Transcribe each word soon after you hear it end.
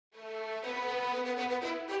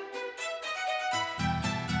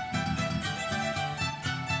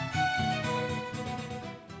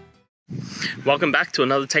Welcome back to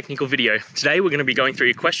another technical video. Today we're going to be going through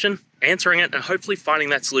your question, answering it, and hopefully finding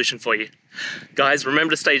that solution for you. Guys,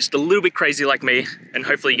 remember to stay just a little bit crazy like me, and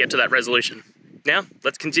hopefully you get to that resolution. Now,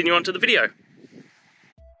 let's continue on to the video.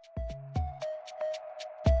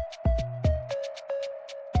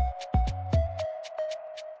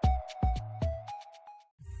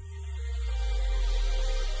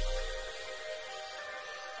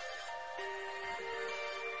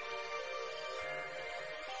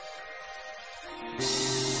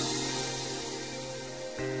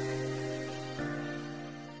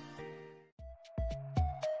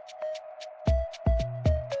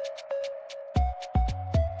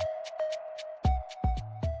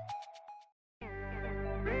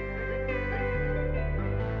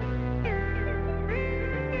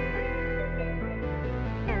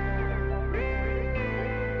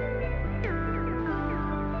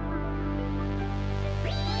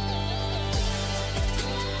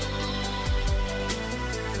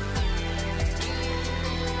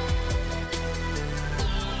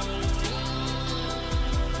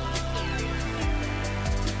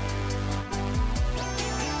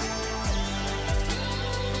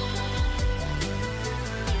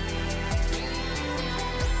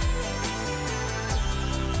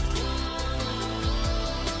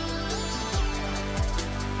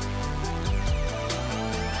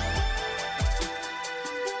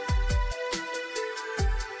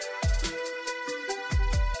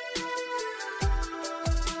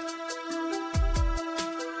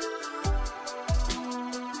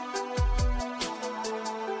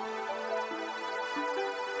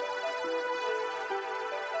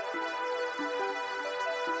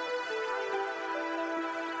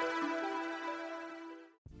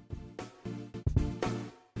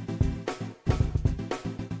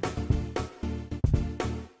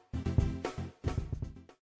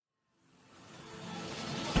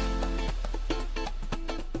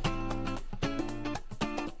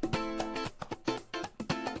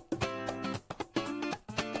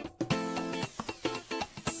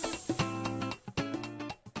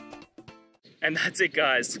 And that's it,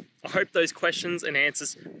 guys. I hope those questions and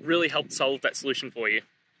answers really helped solve that solution for you.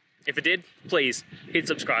 If it did, please hit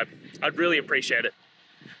subscribe. I'd really appreciate it.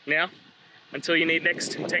 Now, until you need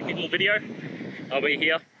next technical video, I'll be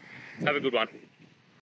here. Have a good one.